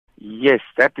Yes,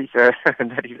 that is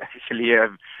that is actually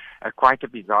quite a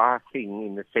bizarre thing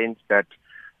in the sense that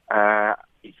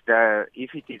if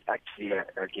it is actually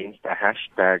against a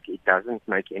hashtag, it doesn't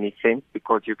make any sense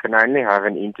because you can only have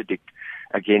an interdict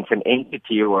against an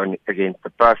entity or against a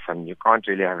person. You can't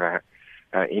really have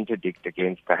an interdict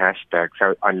against a hashtag.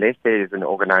 So unless there is an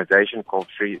organization called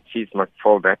Fees Must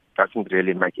Fall, that doesn't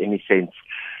really make any sense.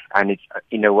 And it's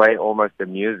in a way almost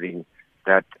amusing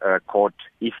that a court,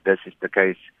 if this is the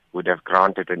case, would have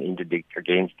granted an interdict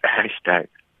against a hashtag.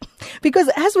 Because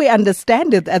as we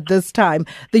understand it at this time,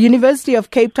 the University of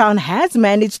Cape Town has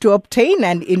managed to obtain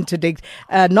an interdict,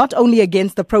 not only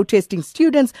against the protesting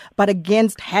students, but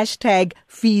against hashtag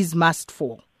Fees Must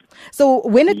Fall. So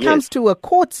when it comes to a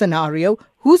court scenario,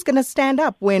 who's going to stand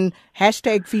up when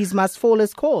hashtag Fees Must Fall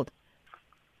is called?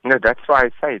 No, that's why I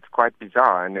say it's quite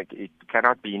bizarre and it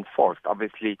cannot be enforced.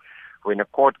 Obviously, when a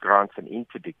court grants an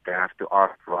interdict, they have to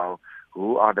ask, well,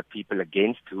 who are the people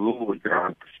against whom we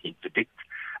grant this interdict?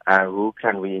 Who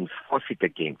can we enforce it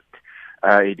against?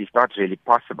 It is not really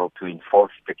possible to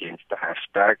enforce it against the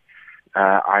hashtag.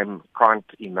 I can't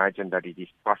imagine that it is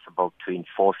possible to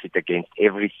enforce it against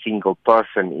every single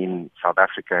person in South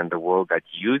Africa and the world that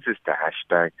uses the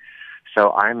hashtag.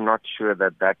 So I'm not sure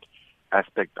that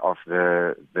aspect of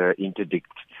the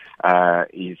interdict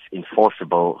is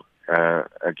enforceable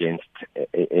against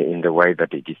in the way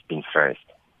that it is being phrased.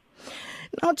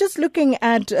 Now, just looking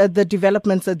at the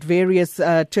developments at various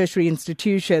tertiary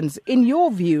institutions, in your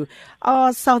view,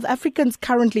 are South Africans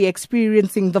currently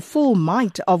experiencing the full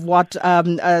might of what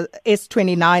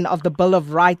S29 of the Bill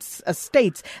of Rights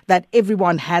states, that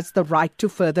everyone has the right to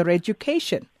further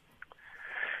education?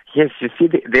 Yes, you see,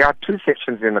 there are two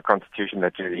sections in the Constitution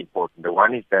that are really important. The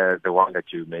one is the one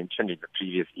that you mentioned in the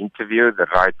previous interview, the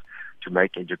right to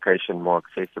make education more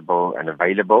accessible and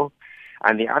available.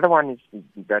 And the other one is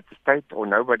that the state or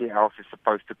nobody else is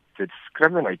supposed to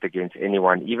discriminate against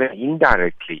anyone, even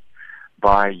indirectly,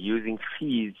 by using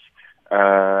fees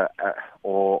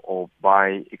or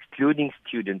by excluding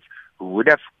students who would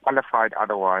have qualified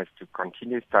otherwise to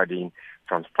continue studying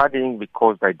from studying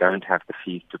because they don't have the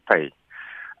fees to pay.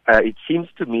 It seems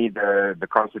to me the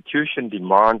Constitution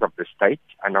demands of the state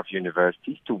and of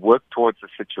universities to work towards a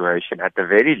situation, at the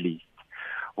very least,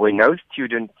 where no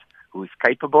student who is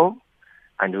capable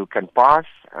and who can pass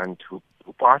and who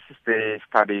passes their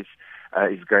studies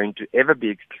is going to ever be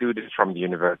excluded from the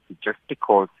university just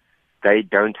because they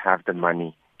don't have the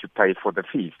money to pay for the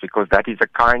fees, because that is a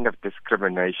kind of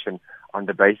discrimination on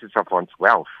the basis of one's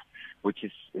wealth, which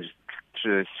is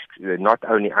not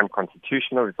only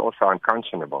unconstitutional, it's also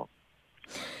unconscionable.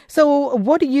 So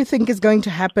what do you think is going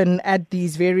to happen at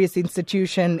these various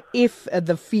institutions if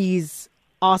the fees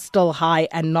are still high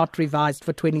and not revised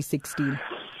for 2016?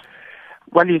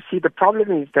 Well, you see, the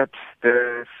problem is that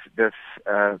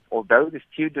although the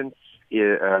students'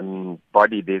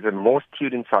 body, more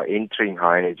students are entering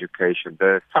higher education,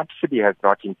 the subsidy has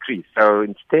not increased. So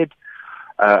instead,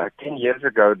 10 years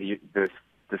ago, the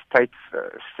state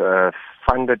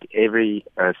funded every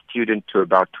student to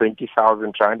about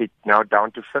 20,000 rand. It's now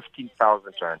down to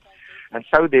 15,000 rand. And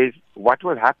so what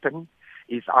will happen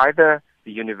is either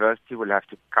the university will have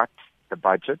to cut the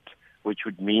budget, which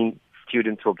would mean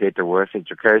students will get a worse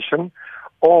education,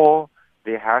 or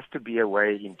there has to be a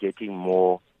way in getting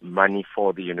more money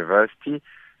for the university.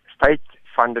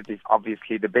 State-funded is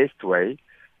obviously the best way,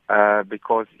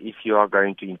 because if you are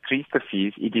going to increase the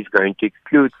fees, it is going to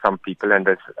exclude some people, and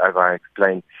as I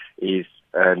explained, is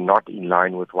not in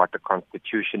line with what the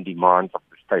Constitution demands of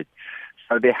the state.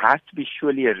 So there has to be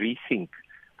surely a rethink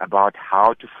about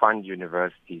how to fund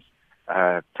universities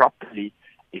properly,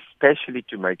 especially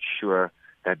to make sure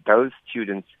that those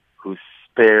students whose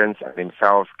parents and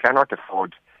themselves cannot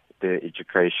afford the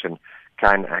education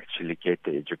can actually get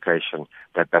the education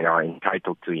that they are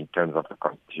entitled to in terms of the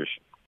Constitution.